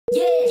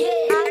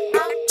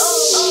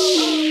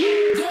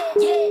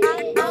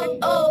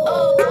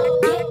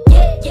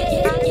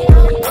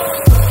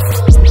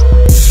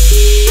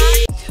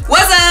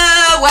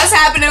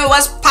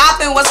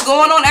poppin'? What's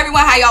going on,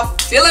 everyone? How y'all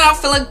feeling? I'm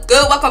feeling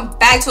good. Welcome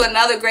back to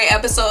another great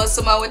episode of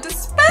Symone with the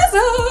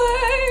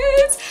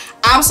Sports.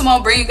 I'm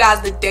Symone, bringing you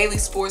guys the daily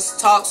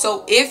sports talk.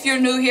 So if you're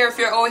new here, if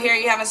you're old here,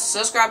 you haven't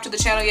subscribed to the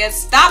channel yet,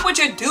 stop what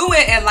you're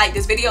doing and like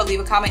this video, leave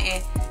a comment,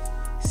 and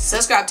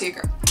subscribe to your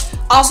girl.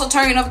 Also,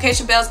 turn your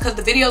notification bells because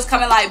the videos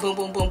coming like boom,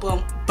 boom, boom,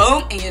 boom,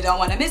 boom, and you don't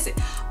want to miss it.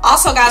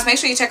 Also, guys, make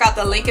sure you check out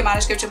the link in my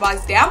description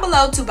box down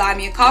below to buy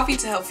me a coffee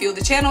to help fuel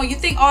the channel. You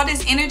think all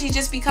this energy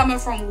just be coming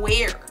from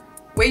where?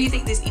 Where do you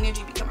think this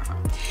energy be coming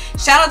from?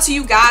 Shout out to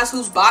you guys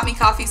who's bought me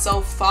coffee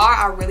so far.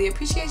 I really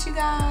appreciate you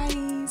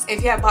guys.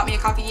 If you haven't bought me a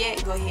coffee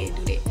yet, go ahead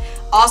and do that.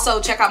 Also,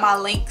 check out my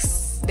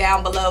links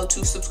down below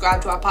to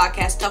subscribe to our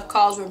podcast, Tough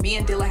Calls, where me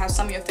and Dylan have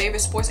some of your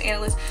favorite sports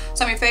analysts,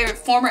 some of your favorite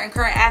former and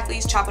current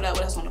athletes chop it up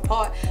with us on the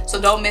pod. So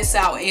don't miss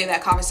out on any of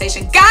that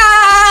conversation.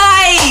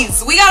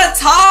 Guys, we gotta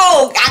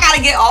talk. I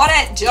gotta get all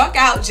that junk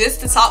out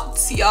just to talk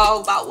to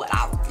y'all about what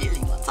I really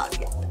want to talk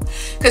about.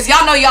 Because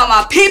y'all know y'all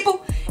my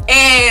people.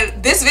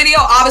 And this video,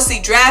 obviously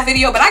draft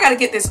video, but I gotta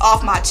get this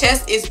off my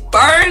chest. It's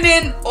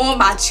burning on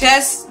my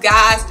chest,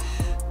 guys.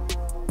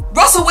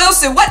 Russell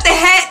Wilson, what the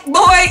heck,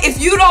 boy?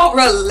 If you don't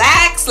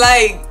relax,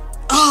 like,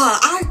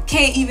 I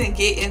can't even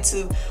get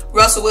into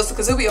Russell Wilson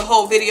because it'll be a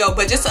whole video.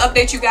 But just to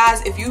update you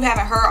guys, if you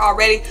haven't heard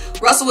already,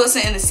 Russell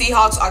Wilson and the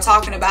Seahawks are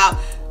talking about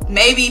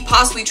maybe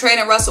possibly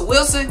trading Russell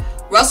Wilson.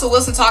 Russell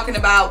Wilson talking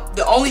about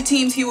the only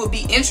teams he would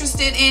be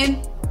interested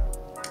in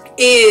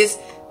is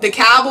the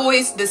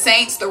Cowboys, the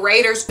Saints, the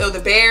Raiders, or the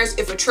Bears.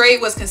 If a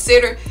trade was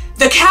considered,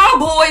 the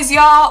Cowboys,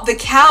 y'all, the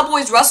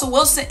Cowboys, Russell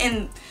Wilson,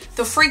 and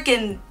the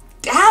freaking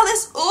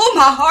Dallas. Oh,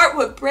 my heart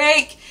would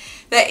break.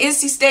 That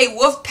NC State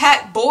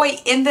Wolfpack boy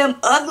in them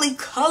ugly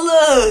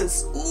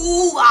colors.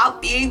 Ooh, I'll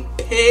be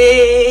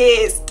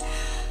pissed.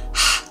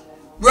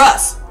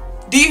 Russ,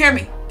 do you hear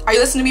me? Are you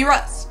listening to me,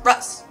 Russ?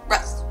 Russ.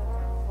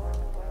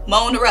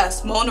 Moan to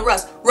Russ.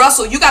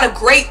 Russell, you got a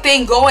great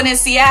thing going in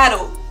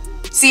Seattle.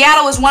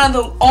 Seattle is one of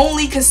the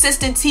only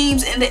consistent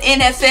teams in the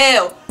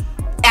NFL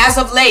as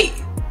of late.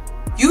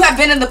 You have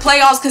been in the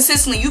playoffs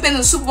consistently. You've been in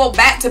the Super Bowl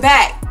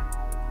back-to-back.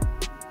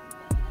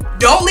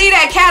 Don't leave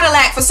that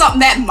Cadillac for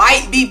something that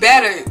might be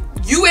better.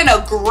 You in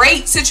a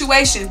great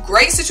situation.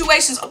 Great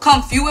situations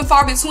come few and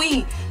far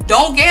between.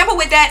 Don't gamble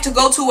with that to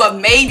go to a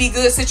maybe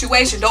good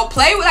situation. Don't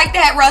play like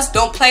that, Russ.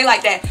 Don't play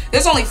like that.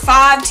 There's only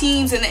 5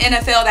 teams in the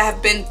NFL that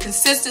have been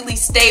consistently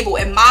stable,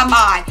 in my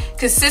mind,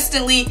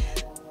 consistent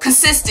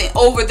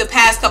over the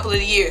past couple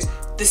of years.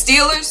 The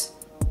Steelers,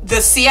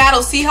 the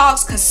Seattle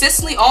Seahawks,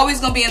 consistently always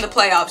going to be in the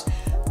playoffs.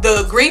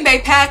 The Green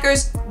Bay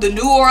Packers, the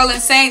New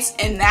Orleans Saints,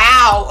 and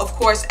now, of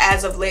course,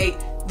 as of late,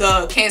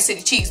 the Kansas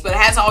City Chiefs. But it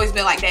hasn't always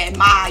been like that in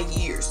my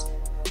years.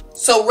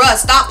 So,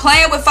 Russ, stop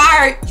playing with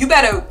fire. You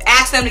better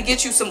ask them to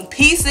get you some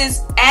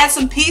pieces, add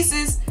some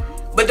pieces,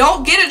 but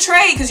don't get a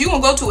trade because you're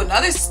going to go to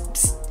another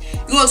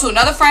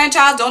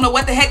franchise. Don't know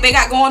what the heck they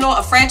got going on.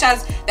 A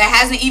franchise that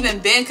hasn't even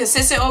been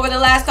consistent over the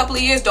last couple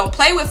of years. Don't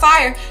play with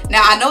fire.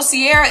 Now, I know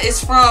Sierra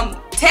is from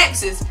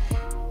Texas.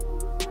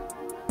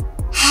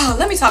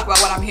 Let me talk about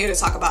what I'm here to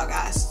talk about,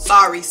 guys.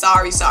 Sorry.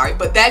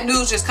 But that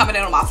news just coming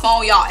in on my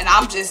phone, y'all, and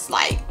I'm just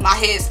like, my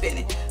head's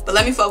spinning. But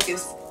let me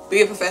focus.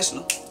 Be a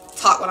professional.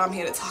 Talk what I'm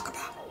here to talk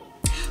about.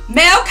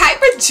 Mel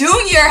Kiper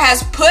Jr.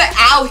 has put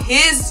out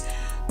his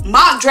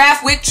mock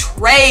draft with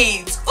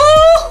trades.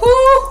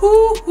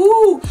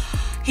 Ooh.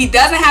 He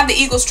doesn't have the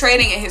Eagles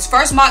trading in his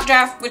first mock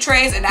draft with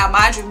trades. And now,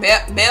 mind you,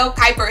 Mel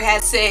Kiper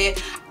has said,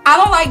 I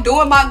don't like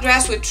doing mock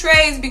drafts with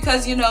trades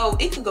because, you know,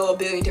 it could go a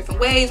billion different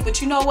ways. But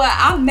you know what?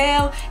 I'm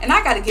Mel, and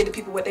I got to give the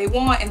people what they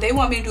want. And they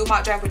want me to do a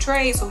mock draft with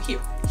trades. So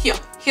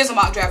here's a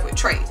mock draft with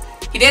trades.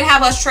 He didn't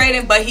have us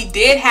trading, but he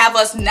did have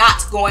us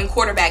not going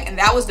quarterback. And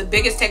that was the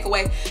biggest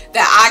takeaway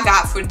that I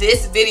got for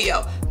this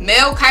video.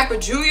 Mel Kiper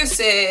Jr.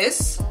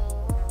 says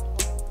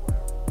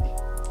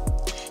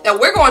that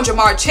we're going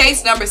Jamar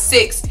Chase, number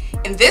 6.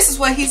 And this is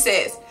what he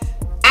says.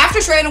 After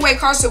trading away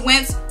CARSON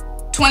Wentz,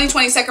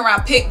 2020 second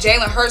round pick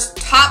Jalen Hurts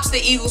tops the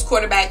Eagles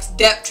quarterbacks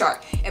depth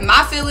chart. And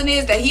my feeling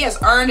is that he has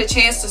earned a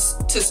chance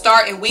to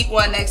start in week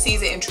 1 next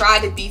season and try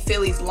to be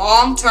Philly's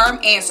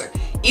long-term answer,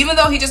 even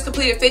though he just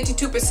completed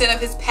 52%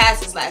 of his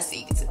passes last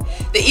season.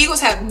 The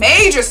Eagles have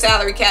major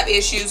salary cap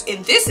issues,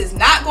 and this is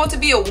not going to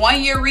be a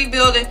 1-year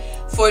rebuilding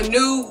for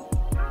new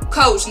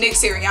coach Nick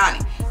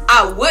Sirianni.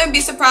 I wouldn't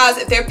be surprised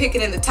if they're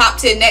picking in the top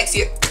 10 next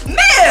year.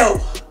 Mel!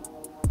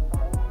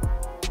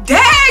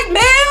 Dang,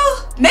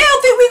 Mel!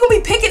 Mel think we're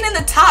going to be picking in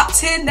the top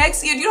 10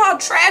 next year. Do you know how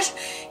trash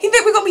he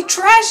think we're going to be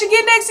trash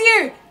again next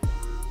year?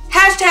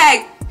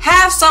 Hashtag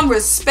have some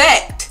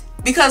respect.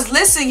 Because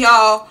listen,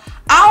 y'all,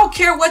 I don't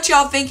care what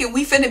y'all thinking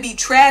we finna be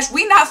trash.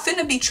 We not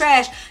finna be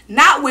trash.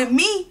 Not with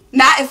me.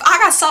 Not if I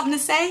got something to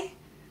say.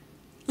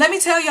 Let me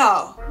tell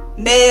y'all,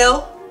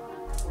 Mel,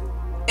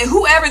 and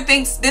whoever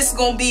thinks this is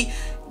going to be,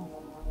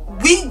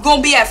 we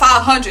going to be at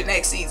 500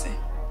 next season.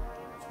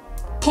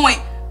 Point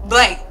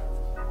blank.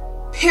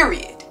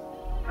 Period.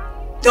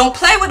 Don't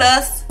play with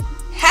us.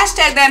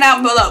 Hashtag that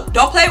down below.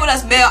 Don't play with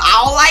us, Mel.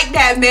 I don't like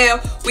that,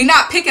 Mel. We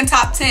not picking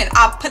top 10.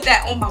 I'll put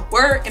that on my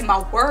word, and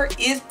my word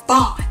is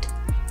bond.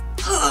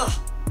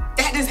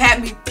 That just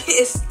had me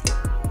pissed.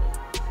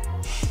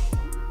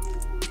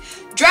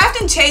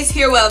 Drafting Chase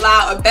here will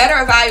allow a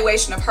better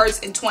evaluation of Hurts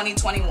in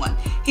 2021.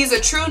 He's a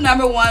true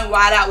number one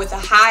wideout with a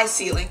high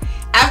ceiling.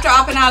 After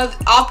opting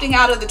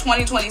out of the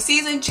 2020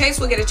 season, Chase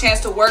will get a chance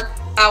to work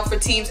out for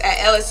teams at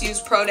LSU's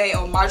Pro Day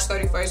on March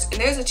 31st,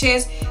 and there's a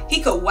chance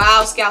he could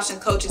wow scouts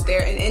and coaches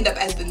there and end up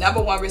as the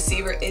number one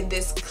receiver in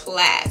this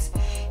class.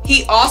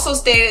 He also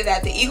stated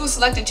that the Eagles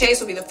selecting Chase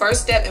will be the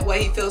first step in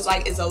what he feels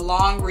like is a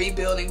long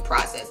rebuilding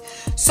process.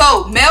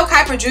 So Mel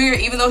Kiper Jr.,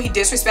 even though he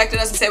disrespected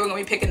us and said we're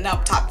going to be picking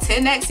up top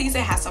 10 next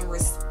season, has some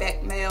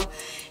respect, Mel.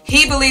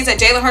 He believes that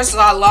Jalen Hurts is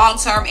our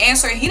long-term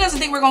answer, and he doesn't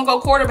think we're going to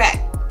go quarterback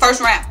first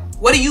round.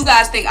 What do you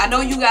guys think? I know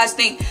you guys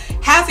think,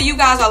 half of you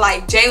guys are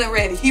like, Jalen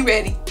ready. He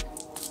ready.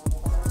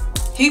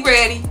 He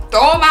ready.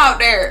 Throw him out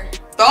there.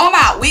 Throw him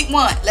out. Week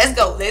 1. Let's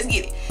go. Let's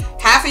get it.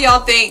 Half of y'all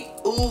think,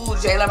 ooh,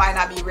 Jalen might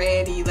not be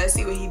ready. Let's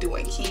see what he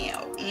doing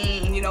camp.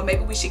 You know,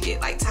 maybe we should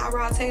get like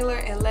Tyrod Taylor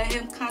and let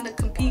him kind of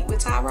compete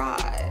with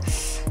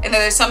Tyrod. And then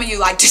there's some of you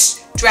like,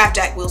 just draft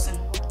Zach Wilson.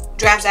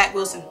 Draft Zach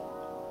Wilson.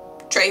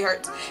 Trey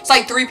Hurts. It's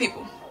like 3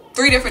 people.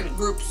 3 different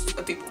groups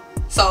of people.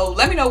 So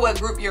let me know what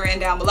group you're in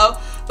down below.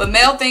 But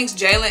Mel thinks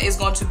Jalen is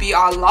going to be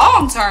our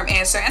long-term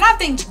answer. And I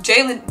think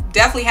Jalen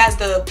definitely has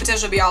the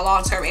potential to be our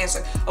long-term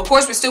answer. Of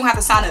course, we still have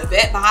to sign a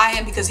vet behind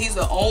him because he's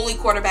the only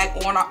quarterback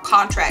on our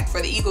contract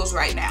for the Eagles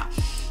right now.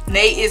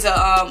 Nate is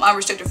a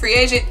unrestricted free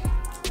agent.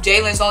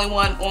 Jalen's the only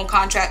one on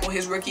contract on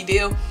his rookie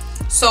deal.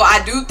 So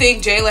I do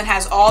think Jalen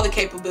has all the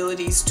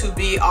capabilities to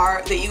be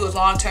the Eagles'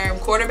 long-term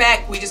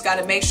quarterback. We just got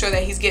to make sure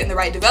that he's getting the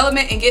right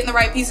development and getting the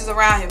right pieces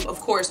around him, of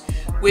course,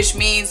 which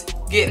means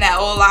getting that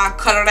O-line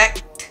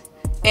correct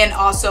and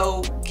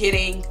also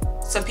getting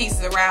some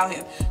pieces around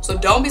him. So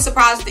don't be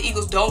surprised if the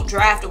Eagles don't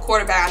draft a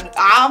quarterback.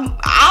 I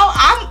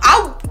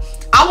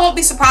won't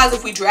be surprised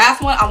if we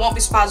draft one. I won't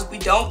be surprised if we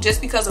don't, just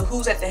because of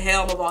who's at the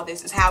helm of all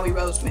this is Howie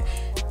Roseman.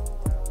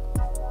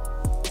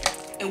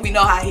 And we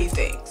know how he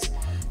thinks.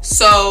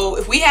 So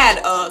if we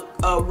had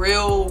a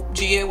real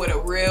GM with a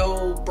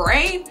real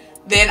brain,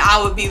 then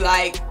I would be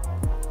like,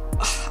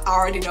 I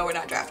already know we're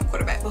not drafting a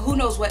quarterback. But who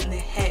knows what in the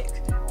heck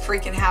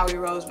freaking Howie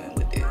Roseman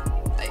would do.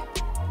 Like,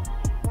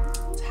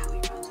 it's Howie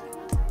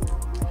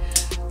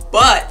Roseman.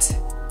 But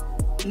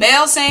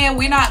Mel saying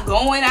we're not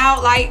going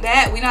out like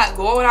that. We're not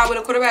going out with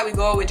a quarterback. We're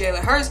going with Jalen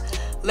Hurts.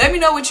 Let me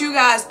know what you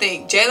guys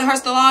think. Jalen Hurts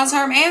the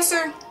long-term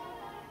answer?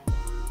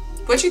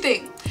 What you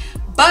think?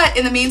 But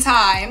in the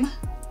meantime,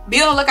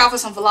 be on the lookout for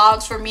some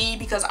vlogs for me,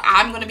 because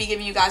I'm going to be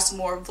giving you guys some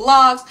more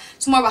vlogs,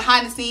 some more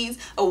behind the scenes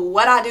of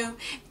what I do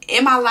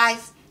in my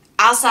life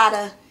outside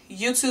of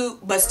YouTube,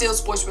 but still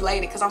sports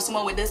related, because I'm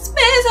Symone with the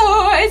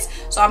Sports.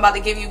 So I'm about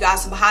to give you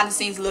guys some behind the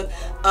scenes look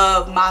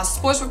of my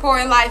sports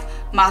reporting life,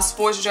 my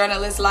sports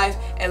journalist life,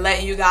 and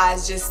letting you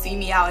guys just see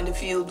me out in the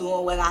field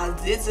doing what I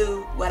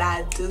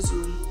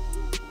do.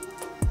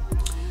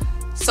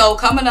 So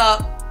coming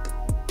up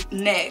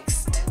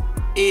next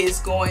is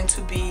going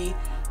to be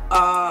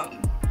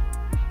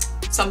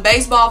some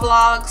baseball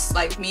vlogs,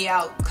 like me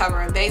out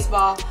covering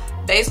baseball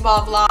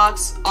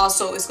vlogs.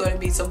 Also, it's going to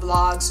be some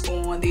vlogs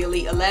on the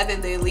Elite 11.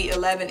 The Elite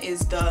 11 is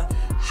the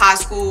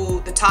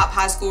top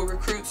high school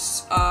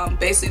recruits,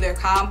 basically their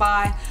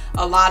combine.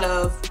 A lot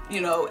of,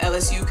 you know, a lot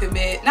of SEC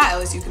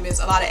commits,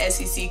 a lot of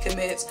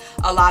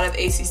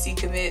ACC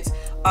commits,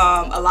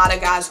 a lot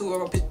of guys who are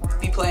going to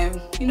be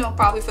playing, you know,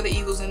 probably for the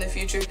Eagles in the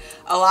future.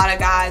 A lot of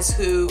guys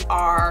who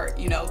are,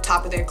 you know,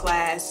 top of their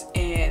class,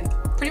 and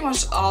pretty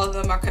much all of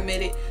them are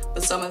committed,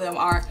 but some of them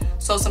aren't.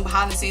 So some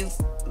behind the scenes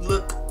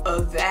look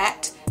of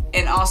that,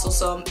 and also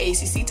some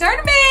ACC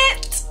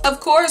tournament, of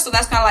course. So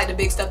that's kind of like the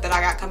big stuff that I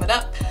got coming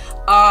up.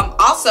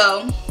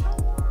 Also,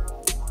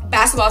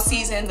 basketball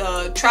season,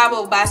 the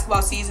travel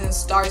basketball season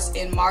starts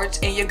in March,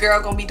 and your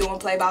girl gonna be doing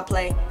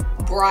play-by-play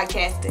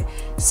broadcasting.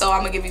 So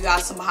I'm gonna give you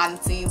guys some behind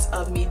the scenes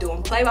of me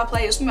doing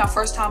play-by-play. This will be my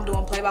first time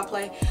doing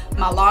play-by-play.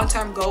 My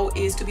long-term goal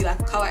is to be like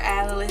a color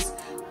analyst,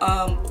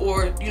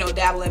 or, you know,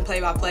 dabble in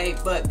play-by-play,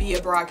 but be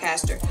a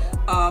broadcaster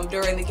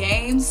during the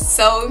games.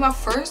 So it's my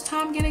first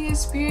time getting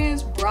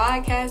experience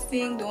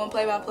broadcasting, doing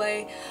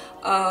play-by-play.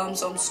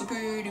 So I'm super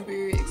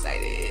duper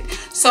excited.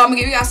 So I'm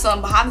gonna give you guys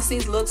some behind the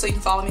scenes looks so you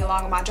can follow me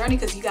along on my journey,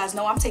 because you guys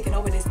know I'm taking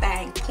over this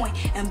thing, point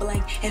and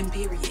blank and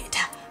period.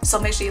 So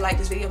make sure you like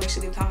this video, make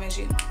sure you leave a comment, make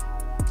sure you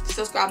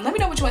subscribe, and let me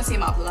know what you want to see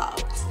in my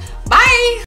vlogs. Bye.